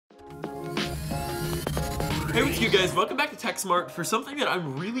Hey, what's good, guys? Welcome back to TechSmartt for something that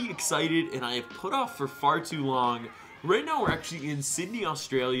I'm really excited and I have put off for far too long. Right now, we're actually in Sydney,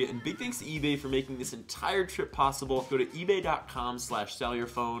 Australia, and big thanks to eBay for making this entire trip possible. Go to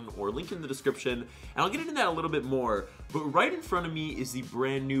ebay.com/sellyourphone or link in the description, and I'll get into that a little bit more. But right in front of me is the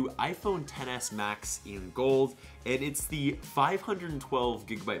brand new iPhone XS Max in gold, and it's the 512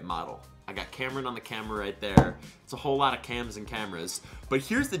 gigabyte model. I got Cameron on the camera right there. It's a whole lot of cams and cameras. But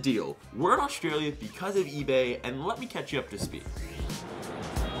here's the deal. We're in Australia because of eBay, and let me catch you up to speed.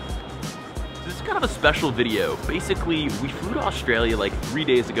 This is kind of a special video. Basically, we flew to Australia like 3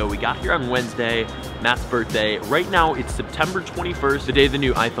 days ago. We got here on Wednesday, Matt's birthday. Right now, it's September 21st, the day the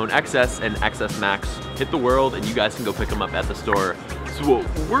new iPhone XS and XS Max hit the world, and you guys can go pick them up at the store. So what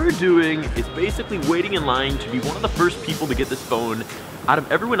we're doing is basically waiting in line to be one of the first people to get this phone out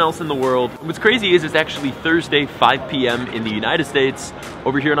of everyone else in the world. What's crazy is it's actually Thursday, 5 p.m. in the United States.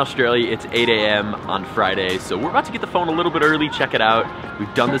 Over here in Australia, it's 8 a.m. on Friday. So we're about to get the phone a little bit early, check it out.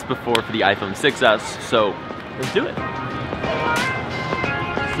 We've done this before for the iPhoneXS, so let's do it.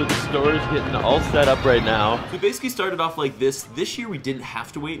 So the store is getting all set up right now. We basically started off like this. This year we didn't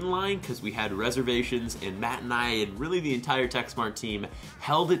have to wait in line because we had reservations, and Matt and I and really the entire TechSmartt team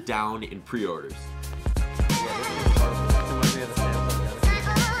held it down in pre-orders.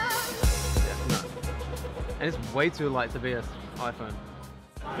 And it's way too light to be an iPhone.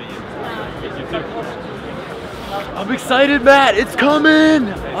 I'm excited, Matt. It's coming.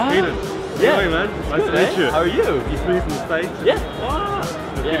 Yeah, hey, man. Nice to meet you. How are you? You flew from the States? Yeah. Wow.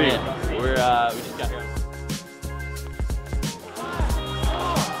 Yeah. We just got here.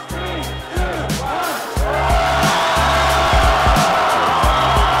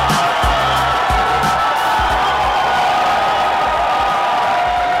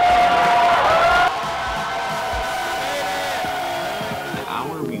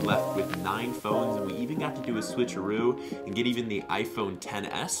 With 9 phones, and we even got to do a switcheroo and get even the iPhone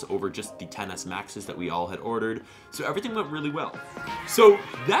XS over just the XS Maxes that we all had ordered. So everything went really well. So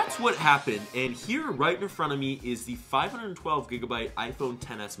that's what happened, and here right in front of me is the 512 gigabyte iPhone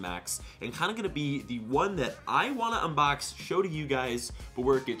XS Max, and kind of going to be the one that I want to unbox, show to you guys. But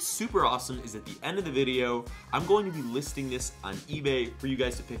where it gets super awesome is at the end of the video, I'm going to be listing this on eBay for you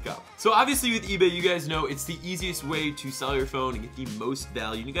guys to pick up. So obviously with eBay, you guys know it's the easiest way to sell your phone and get the most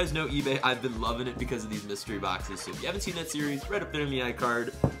value. And you guys know eBay, I've been loving it because of these mystery boxes. So if you haven't seen that series, right up there in the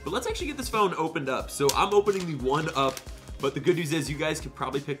iCard. But let's actually get this phone opened up. So I'm opening the one up, but the good news is you guys could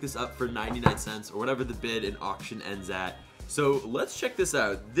probably pick this up for 99 cents or whatever the bid and auction ends at. So let's check this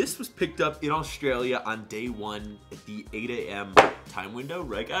out. This was picked up in Australia on day 1 at the 8 a.m. time window,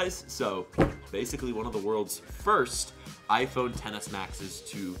 right guys? So basically one of the world's first iPhone XS Maxes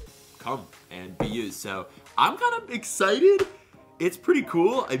to come and be used. So I'm kind of excited. It's pretty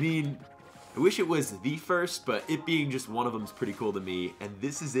cool. I mean, I wish it was the first, but it being just one of them is pretty cool to me. And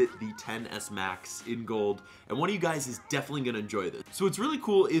this is it, the XS Max in gold. And one of you guys is definitely gonna enjoy this. So what's really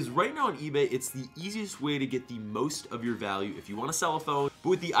cool is right now on eBay, it's the easiest way to get the most of your value if you wanna sell a phone. But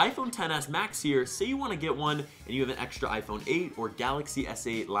with the iPhone XS Max here, say you wanna get one and you have an extra iPhone 8 or Galaxy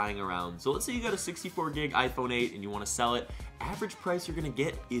S8 lying around. So let's say you got a 64 gig iPhone 8 and you wanna sell it. Average price you're gonna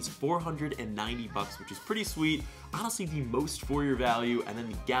get is $490, which is pretty sweet. Honestly, the most for your value. And then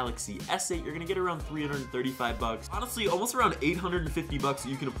the Galaxy S8, you're gonna get around $335. Honestly, almost around $850 that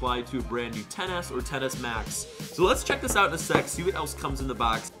you can apply to a brand new XS or XS Max. So let's check this out in a sec, see what else comes in the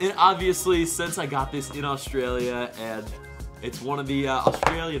box. And obviously, since I got this in Australia and it's one of the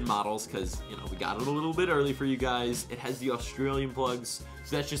Australian models because, you know, we got it a little bit early for you guys. It has the Australian plugs,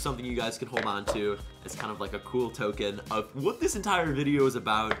 so that's just something you guys can hold on to. It's kind of like a cool token of what this entire video is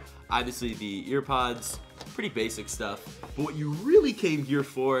about. Obviously, the earpods, pretty basic stuff. But what you really came here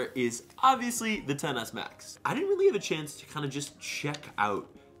for is obviously the XS Max. I didn't really have a chance to kind of just check out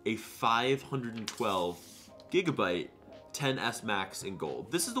a 512 gigabyte XS Max in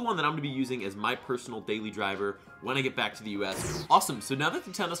gold. This is the one that I'm gonna be using as my personal daily driver when I get back to the US. Awesome, so now that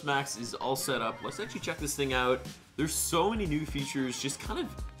the XS Max is all set up, let's actually check this thing out. There's so many new features just kind of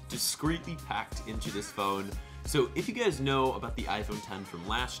discreetly packed into this phone. So if you guys know about the iPhone X from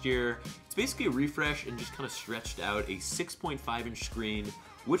last year, it's basically a refresh and just kind of stretched out a 6.5-inch screen,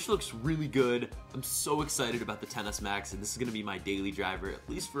 which looks really good. I'm so excited about the XS Max, and this is gonna be my daily driver, at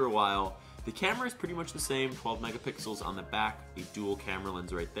least for a while. The camera is pretty much the same, 12 megapixels on the back, a dual camera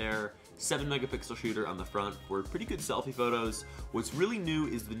lens right there, 7 megapixel shooter on the front for pretty good selfie photos. What's really new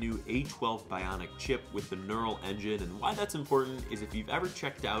is the new A12 Bionic chip with the neural engine, and why that's important is if you've ever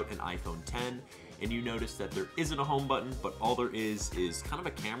checked out an iPhone 10 and you notice that there isn't a home button, but all there is kind of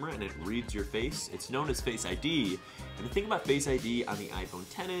a camera and it reads your face. It's known as Face ID, and the thing about Face ID on the iPhone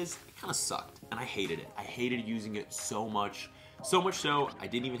 10 is it kind of sucked, and I hated it. I hated using it so much. So much so, I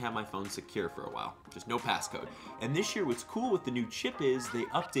didn't even have my phone secure for a while. Just no passcode. And this year, what's cool with the new chip is they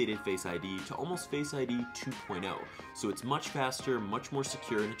updated Face ID to almost Face ID 2.0. So it's much faster, much more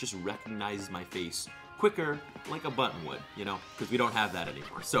secure, and it just recognizes my face quicker, like a button would, you know, because we don't have that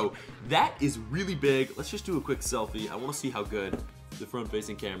anymore. So that is really big. Let's just do a quick selfie. I want to see how good the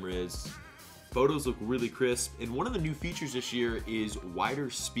front-facing camera is. Photos look really crisp, and one of the new features this year is wider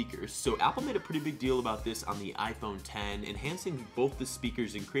speakers. So Apple made a pretty big deal about this on the iPhone 10, enhancing both the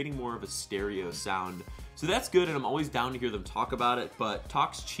speakers and creating more of a stereo sound. So that's good, and I'm always down to hear them talk about it, but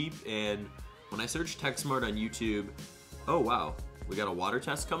talk's cheap, and when I search TechSmartt on YouTube, oh wow, we got a water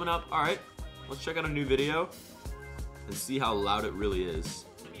test coming up. All right, let's check out a new video and see how loud it really is.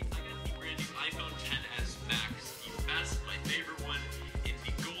 I got the brand new iPhone XSMax, the best, my favorite one.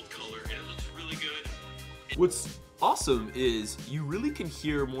 What's awesome is you really can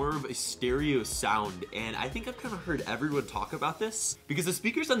hear more of a stereo sound, and I think I've kind of heard everyone talk about this because the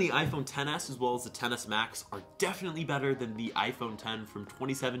speakers on the iPhone XS as well as the XS Max are definitely better than the iPhone X from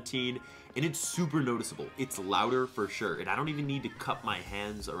 2017, and it's super noticeable. It's louder for sure, and I don't even need to cup my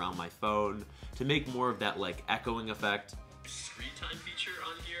hands around my phone to make more of that like echoing effect. Screen time feature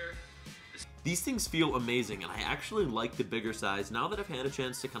on here. These things feel amazing, and I actually like the bigger size now that I've had a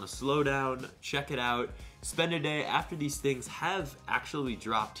chance to kind of slow down, check it out, spend a day after these things have actually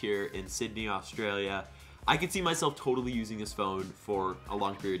dropped here in Sydney, Australia. I can see myself totally using this phone for a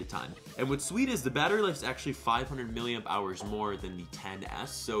long period of time. And what's sweet is the battery life is actually 500 milliamp hours more than the XS.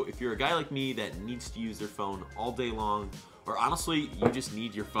 So if you're a guy like me that needs to use their phone all day long, or honestly, you just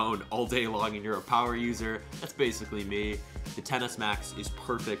need your phone all day long and you're a power user, that's basically me. The XS Max is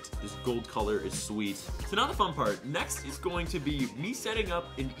perfect. This gold color is sweet. So now the fun part. Next is going to be me setting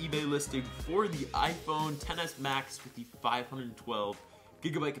up an eBay listing for the iPhone XS Max with the 512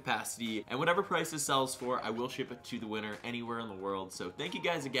 gigabyte capacity, and whatever price this sells for, I will ship it to the winner anywhere in the world. So thank you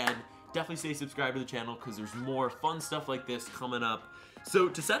guys again. Definitely stay subscribed to the channel because there's more fun stuff like this coming up. So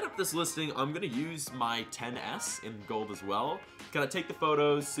to set up this listing, I'm gonna use my XS in gold as well. Gotta take the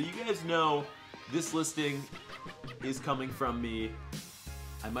photos so you guys know this listing is coming from me.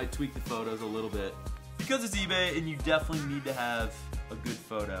 I might tweak the photos a little bit because it's eBay and you definitely need to have a good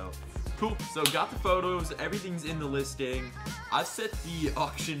photo. Cool, so got the photos, everything's in the listing. I've set the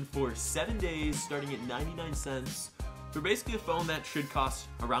auction for 7 days starting at 99 cents for basically a phone that should cost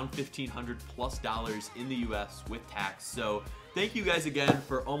around $1,500 plus in the US with tax. So thank you guys again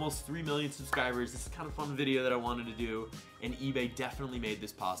for almost 3 million subscribers. This is kind of a fun video that I wanted to do, and eBay definitely made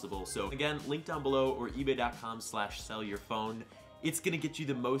this possible. So again, link down below or ebay.com/sellyourphone. It's gonna get you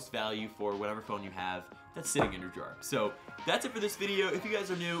the most value for whatever phone you have that's sitting in your drawer. So that's it for this video. If you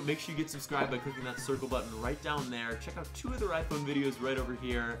guys are new, make sure you get subscribed by clicking that circle button right down there. Check out 2 other iPhone videos right over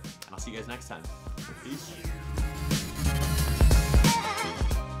here, and I'll see you guys next time. Peace.